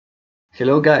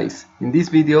Hello guys, in this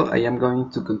video I am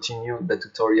going to continue the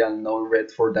tutorial Node-RED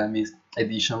for Dummies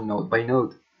edition node by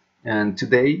node, and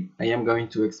today I am going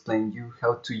to explain you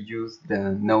how to use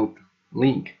the node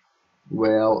link.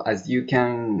 Well, as you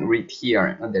can read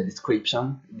here on the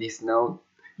description, this node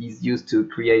is used to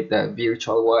create the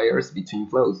virtual wires between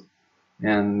flows,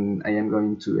 and I am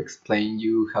going to explain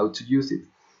you how to use it.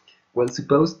 Well,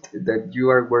 suppose that you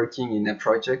are working in a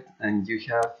project and you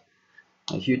have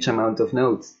a huge amount of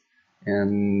nodes,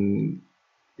 and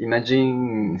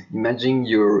imagine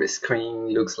your screen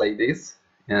looks like this,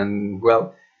 and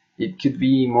well, it could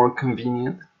be more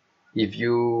convenient if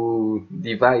you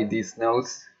divide these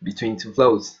nodes between two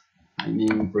flows. I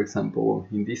mean, for example,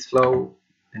 in this flow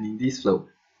and in this flow.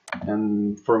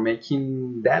 And for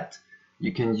making that,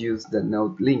 you can use the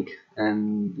node link,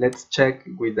 and let's check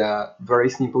with a very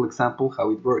simple example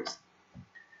how it works.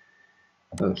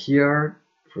 So here,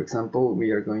 for example,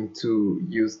 we are going to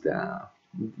use the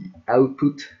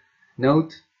output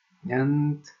node,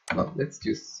 and well, let's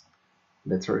use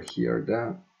better here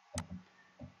the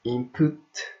input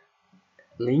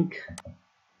link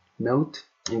node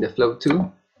in the flow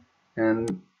 2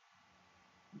 and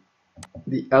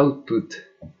the output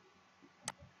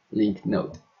link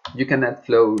node. You can add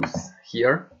flows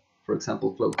here, for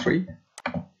example flow 3,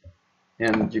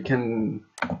 and you can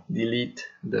delete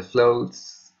the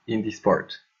flows in this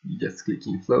part. You just click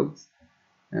in flows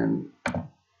and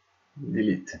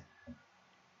delete.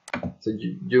 So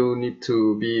you need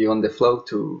to be on the flow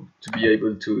to be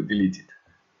able to delete it.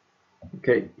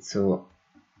 Okay, so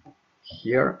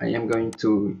here I am going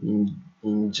to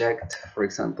inject, for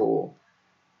example,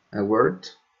 a word.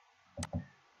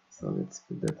 So let's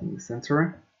put that in the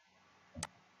center.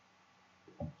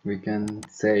 We can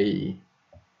say,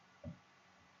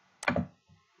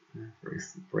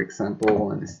 for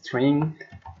example, a string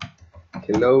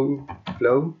hello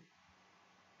flow.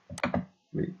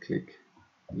 We click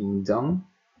in done,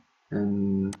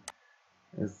 and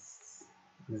as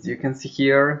you can see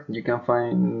here, you can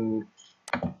find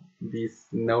this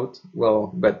node.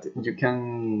 Well, but you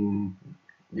can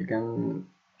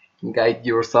guide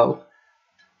yourself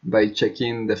by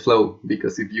checking the flow,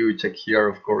 because if you check here,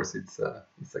 of course, it's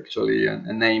actually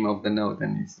a name of the node,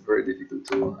 and it's very difficult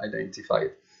to identify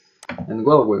it. And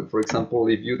well, for example,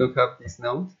 if you don't have this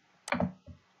node,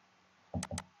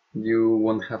 you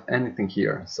won't have anything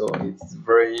here. So it's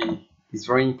very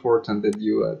important that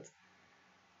you add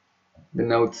the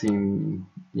nodes in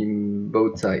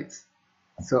both sides.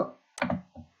 So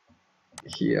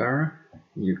here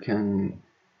you can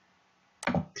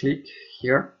click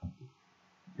here,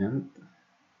 and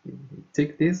we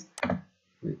take this,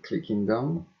 we click in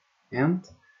down, and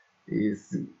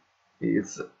is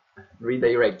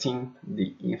redirecting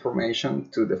the information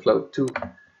to the flow 2.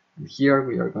 And here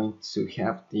we are going to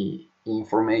have the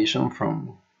information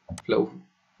from flow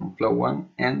 1,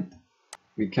 and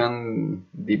we can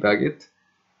debug it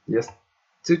just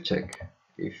to check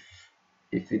if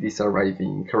it is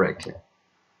arriving correctly.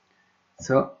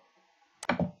 So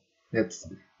let's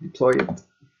deploy it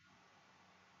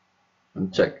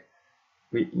and check.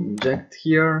 We inject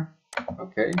here,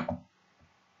 okay,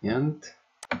 and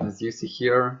as you see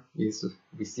here, is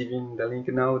receiving the link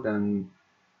node, and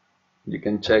you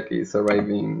can check it's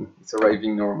arriving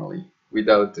normally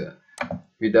without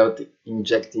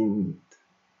injecting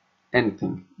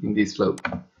anything in this flow.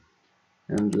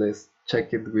 And let's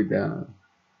check it with a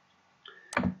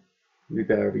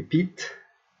repeat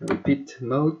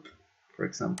mode, for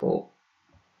example,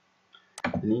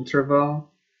 an interval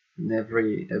in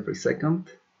every second.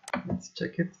 Let's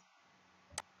check it,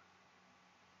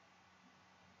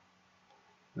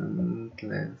 and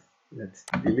let's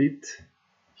delete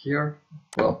here.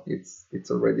 Well, it's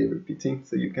already repeating,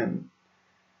 so you can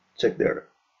check there,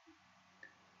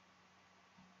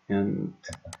 and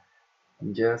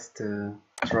just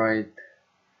try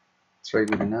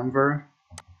with a number,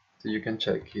 so you can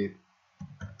check it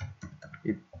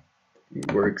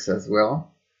works as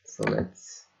well. So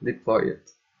let's deploy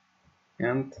it,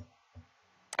 and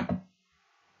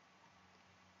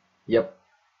yep,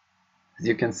 as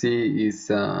you can see,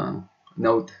 is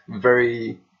node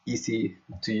very easy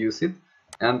to use it,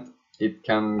 and it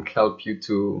can help you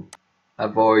to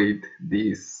avoid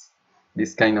this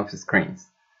kind of screens,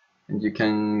 and you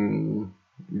can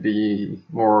be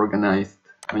more organized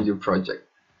on your project.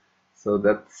 So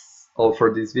that's all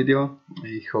for this video.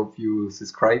 I hope you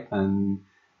subscribe and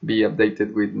be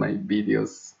updated with my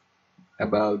videos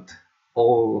about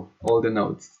all the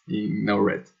nodes in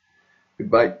Node-RED.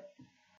 Goodbye.